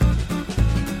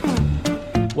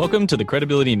Welcome to the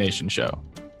Credibility Nation Show,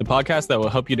 the podcast that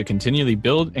will help you to continually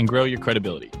build and grow your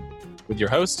credibility. With your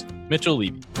host, Mitchell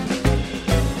Levy.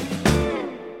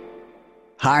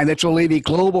 Hi, Mitchell Levy,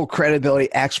 global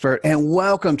credibility expert, and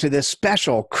welcome to this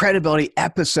special credibility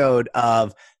episode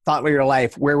of Thought Leader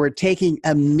Life, where we're taking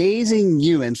amazing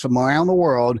humans from around the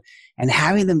world and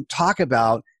having them talk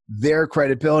about their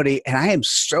credibility. And I am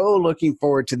so looking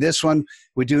forward to this one.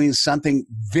 We're doing something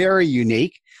very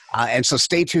unique. And so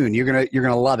stay tuned. You're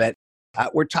gonna love it.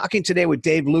 We're talking today with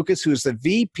Dave Lukas, who is the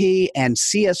VP and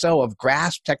CSO of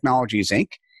Grasp Technologies, Inc.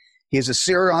 He is a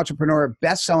serial entrepreneur,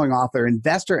 best-selling author,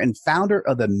 investor, and founder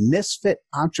of the Misfit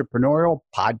Entrepreneurial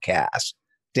Podcast.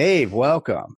 Dave,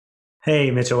 welcome.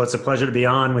 Hey, Mitchell. It's a pleasure to be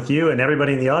on with you and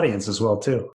everybody in the audience as well,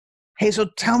 too. Hey, so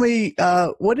tell me,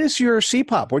 what is your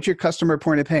CPOP? What's your customer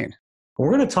point of pain? We're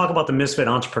going to talk about the Misfit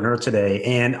Entrepreneur today,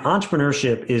 and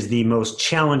entrepreneurship is the most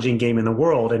challenging game in the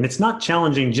world, and it's not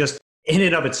challenging just in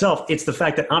and of itself. It's the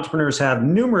fact that entrepreneurs have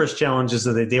numerous challenges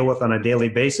that they deal with on a daily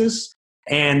basis,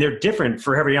 and they're different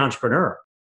for every entrepreneur.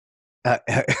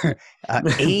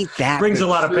 Ain't that brings a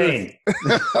lot of pain.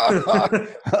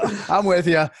 I'm with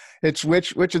you. It's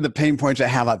which of the pain points I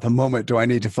have at the moment do I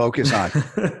need to focus on?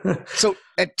 So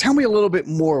tell me a little bit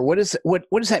more. What does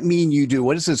that mean you do?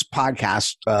 What is this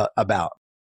podcast about?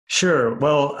 Sure.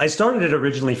 Well, I started it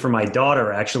originally for my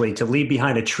daughter, actually, to leave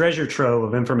behind a treasure trove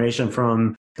of information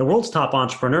from the world's top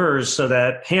entrepreneurs so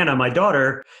that Hannah, my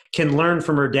daughter, can learn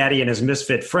from her daddy and his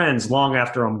misfit friends long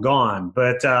after I'm gone.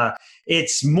 But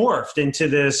it's morphed into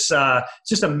this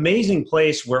just amazing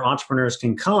place where entrepreneurs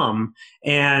can come.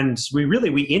 And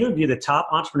we interview the top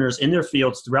entrepreneurs in their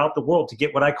fields throughout the world to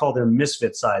get what I call their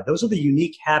misfit side. Those are the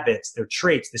unique habits, their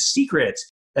traits, the secrets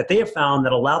that they have found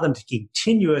that allow them to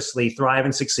continuously thrive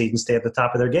and succeed and stay at the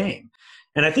top of their game.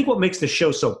 And I think what makes the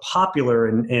show so popular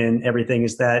and everything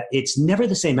is that it's never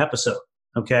the same episode,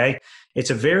 okay? It's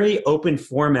a very open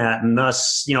format, and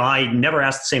thus, I never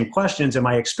ask the same questions, and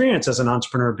my experience as an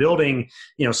entrepreneur building,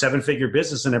 seven-figure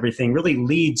business and everything really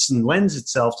leads and lends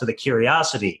itself to the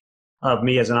curiosity of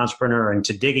me as an entrepreneur and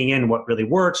to digging in what really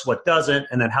works, what doesn't,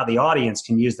 and then how the audience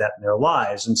can use that in their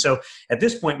lives. And so at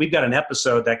this point, we've got an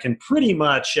episode that can pretty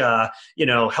much,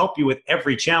 help you with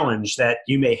every challenge that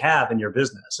you may have in your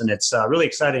business. And it's really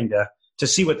exciting to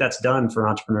see what that's done for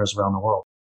entrepreneurs around the world.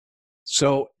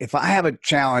 So if I have a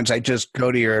challenge, I just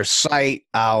go to your site,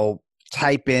 I'll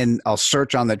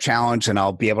search on the challenge, and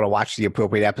I'll be able to watch the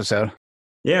appropriate episode.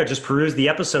 Yeah, just peruse the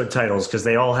episode titles because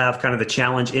they all have kind of the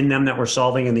challenge in them that we're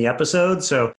solving in the episode.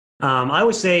 So I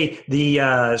always say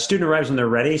the student arrives when they're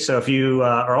ready. So if you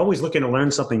are always looking to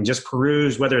learn something, just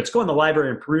peruse, whether it's go in the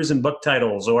library and peruse in book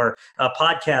titles or a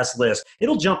podcast list,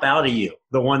 it'll jump out at you,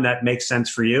 the one that makes sense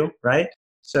for you, right?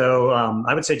 So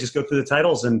I would say just go through the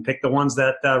titles and pick the ones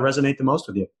that resonate the most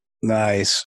with you.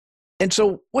 Nice. And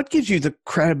so what gives you the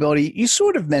credibility? You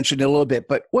sort of mentioned it a little bit,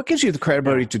 but what gives you the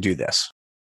credibility to do this?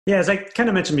 Yeah, as I kind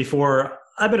of mentioned before,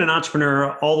 I've been an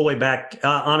entrepreneur all the way back,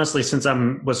 honestly, since I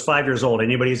was 5 years old.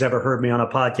 Anybody who's ever heard me on a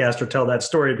podcast or tell that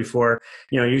story before,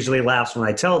 usually laughs when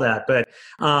I tell that. But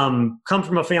come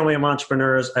from a family of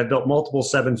entrepreneurs. I've built multiple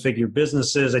seven-figure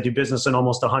businesses. I do business in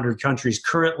almost 100 countries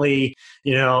currently.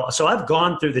 So I've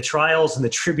gone through the trials and the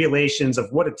tribulations of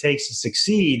what it takes to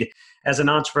succeed as an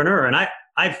entrepreneur. And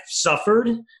I've suffered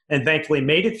and thankfully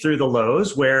made it through the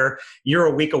lows where you're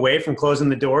a week away from closing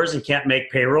the doors and can't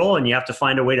make payroll and you have to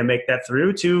find a way to make that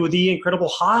through, to the incredible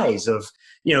highs of,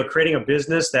 creating a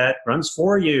business that runs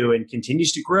for you and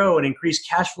continues to grow and increase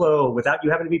cash flow without you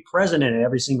having to be present in it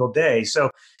every single day. So,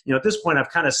 at this point, I've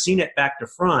kind of seen it back to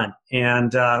front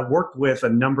and worked with a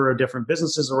number of different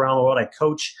businesses around the world. I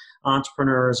coach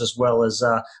entrepreneurs as well as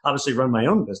obviously run my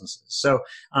own businesses. So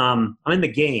I'm in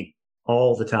the game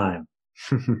all the time.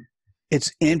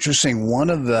 It's interesting. One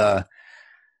of the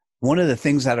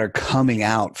things that are coming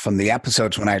out from the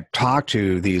episodes when I talk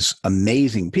to these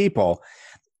amazing people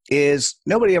is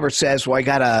nobody ever says, well, I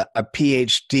got a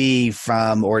PhD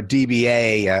from or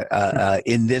DBA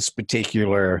in this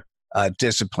particular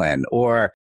discipline,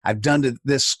 or I've done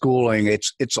this schooling.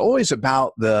 It's always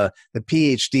about the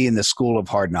PhD in the School of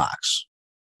Hard Knocks.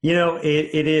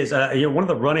 It is, one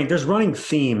of there's running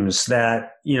themes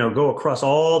that, go across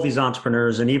all these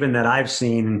entrepreneurs and even that I've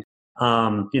seen,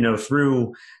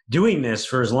 through doing this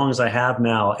for as long as I have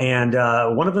now. And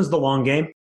one of them is the long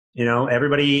game.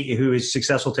 Everybody who is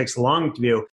successful takes the long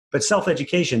view, but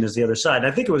self-education is the other side. And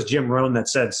I think it was Jim Rohn that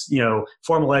said,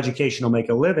 formal education will make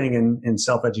a living and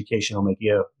self-education will make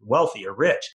you wealthy or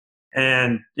rich.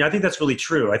 And I think that's really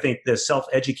true. I think the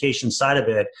self-education side of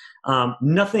it,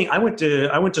 I went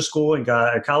to school and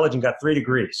got college and got 3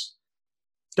 degrees.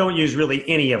 don't use really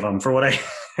any of them for what I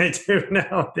do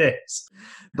nowadays.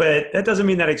 But that doesn't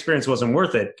mean that experience wasn't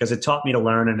worth it, because it taught me to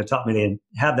learn, and it taught me to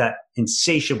have that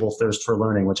insatiable thirst for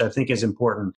learning, which I think is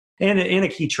important and a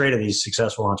key trait of these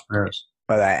successful entrepreneurs.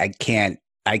 But I can't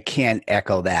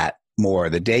echo that more.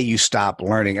 The day you stop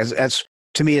learning, as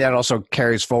to me, that also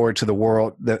carries forward to the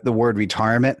word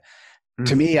retirement. Mm-hmm.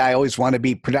 To me, I always want to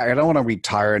be productive. I don't want to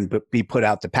retire and be put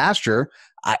out to pasture.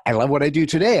 I love what I do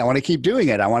today. I want to keep doing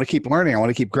it. I want to keep learning. I want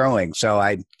to keep growing. So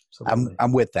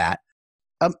I'm with that.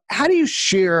 How do you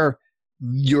share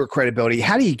your credibility?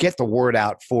 How do you get the word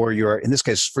out for in this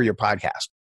case, for your podcast?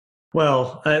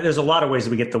 Well, there's a lot of ways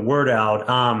that we get the word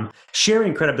out.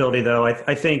 Sharing credibility, though,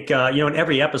 I think, in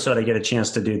every episode I get a chance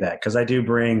to do that, because I do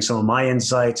bring some of my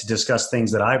insights, discuss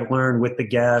things that I've learned with the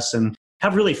guests, and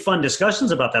have really fun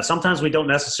discussions about that. Sometimes we don't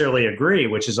necessarily agree,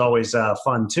 which is always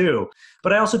fun too.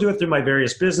 But I also do it through my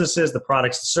various businesses, the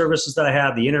products, the services that I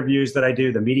have, the interviews that I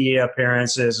do, the media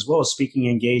appearances, as well as speaking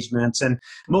engagements. And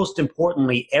most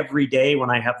importantly, every day when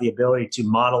I have the ability to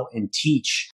model and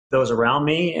teach those around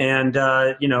me, and,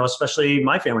 especially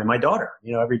my family, my daughter,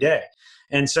 every day.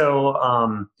 And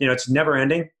so, it's never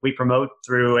ending. We promote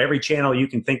through every channel you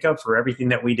can think of for everything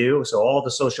that we do. So all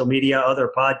the social media,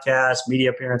 other podcasts, media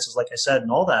appearances, like I said,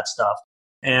 and all that stuff.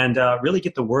 And really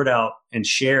get the word out and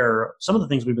share some of the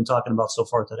things we've been talking about so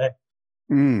far today.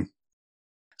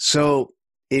 So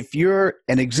if you're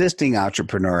an existing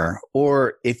entrepreneur,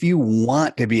 or if you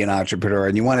want to be an entrepreneur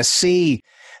and you want to see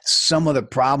some of the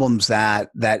problems that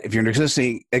if you're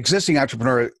an existing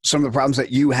entrepreneur, some of the problems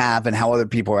that you have and how other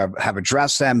people have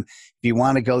addressed them, if you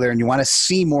want to go there and you want to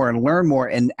see more and learn more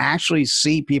and actually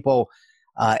see people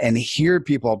and hear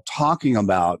people talking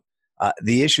about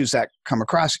the issues that come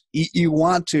across, you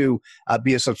want to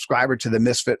be a subscriber to the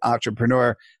Misfit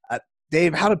Entrepreneur.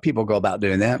 Dave, how do people go about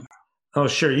doing that? Oh,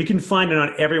 sure. You can find it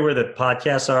on everywhere that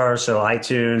podcasts are. So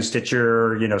iTunes,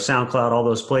 Stitcher, SoundCloud, all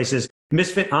those places.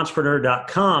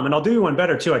 MisfitEntrepreneur.com. And I'll do you one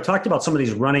better too. I talked about some of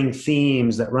these running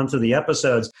themes that run through the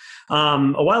episodes.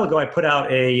 A while ago, I put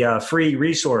out a free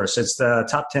resource. It's the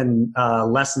top 10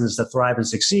 lessons to thrive and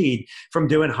succeed from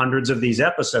doing hundreds of these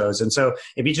episodes. And so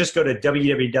if you just go to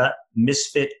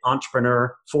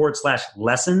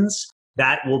www.misfitentrepreneur.com/lessons,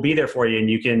 that will be there for you. And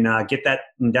you can get that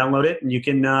and download it, and you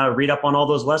can read up on all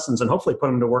those lessons and hopefully put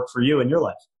them to work for you in your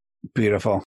life.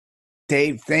 Beautiful.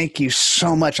 Dave, thank you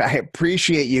so much. I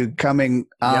appreciate you coming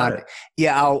on.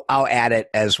 Yeah, I'll add it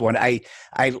as one. I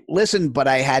listened, but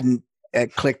I hadn't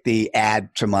clicked the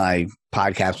add to my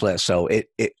podcast list. So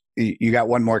you got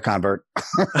one more convert.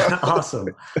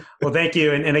 Awesome. Well, thank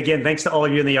you. And again, thanks to all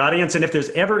of you in the audience. And if there's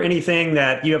ever anything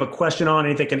that you have a question on,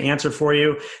 anything I can answer for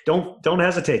you, don't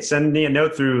hesitate. Send me a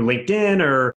note through LinkedIn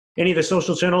or any of the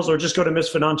social channels, or just go to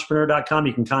misfitentrepreneur.com.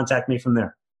 You can contact me from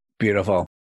there. Beautiful.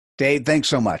 Dave, thanks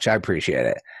so much. I appreciate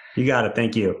it. You got it.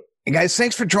 Thank you. And guys,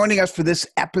 thanks for joining us for this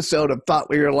episode of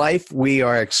Thought Leader Life. We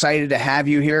are excited to have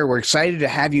you here. We're excited to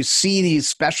have you see these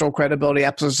special credibility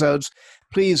episodes.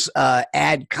 Please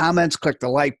add comments, click the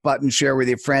like button, share with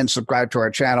your friends, subscribe to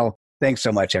our channel. Thanks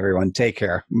so much, everyone. Take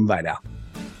care. Bye now.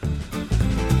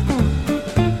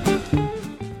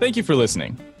 Thank you for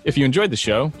listening. If you enjoyed the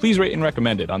show, please rate and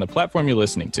recommend it on the platform you're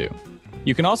listening to.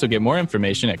 You can also get more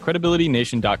information at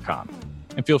credibilitynation.com.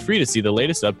 And feel free to see the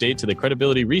latest update to the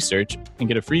credibility research and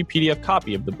get a free PDF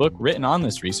copy of the book written on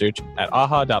this research at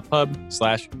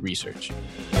aha.pub/research.